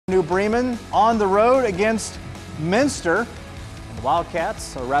New Bremen on the road against Minster. And the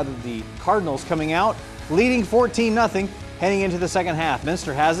Wildcats, or rather the Cardinals, coming out, leading 14-0, heading into the second half.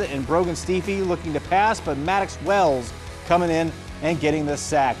 Minster has it, and Brogan Stiefy looking to pass, but Maddox Wells coming in and getting the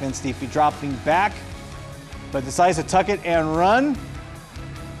sack. Then Stiefy dropping back, but decides to tuck it and run,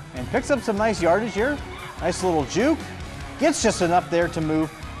 and picks up some nice yardage here. Nice little juke. Gets just enough there to move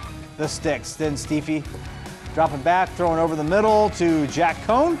the sticks. Then Stiefy dropping back, throwing over the middle to Jack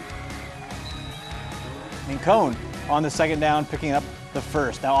Cohn. And Cohn on the second down, picking up the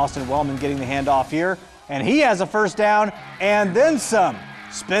first. Now Austin Wellman getting the handoff here, and he has a first down and then some.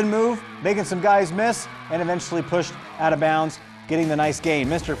 Spin move, making some guys miss, and eventually pushed out of bounds, getting the nice gain.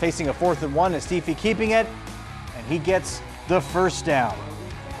 Minster facing a 4th and 1, and Stiefy keeping it, and he gets the first down.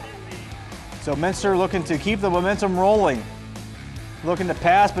 So Minster looking to keep the momentum rolling. Looking to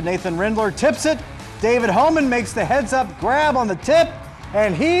pass, but Nathan Rindler tips it. David Homan makes the heads-up grab on the tip,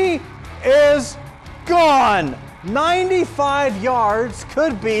 and he is gone. 95 yards,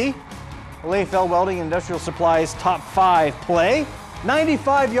 could be Leifel Welding Industrial Supply's top 5 play.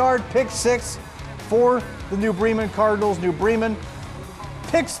 95-yard pick 6 for the New Bremen Cardinals. New Bremen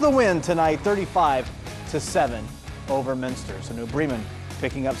picks the win tonight, 35-7 over Minster. So New Bremen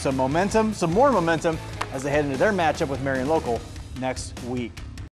picking up some momentum, some more momentum, as they head into their matchup with Marion Local next week.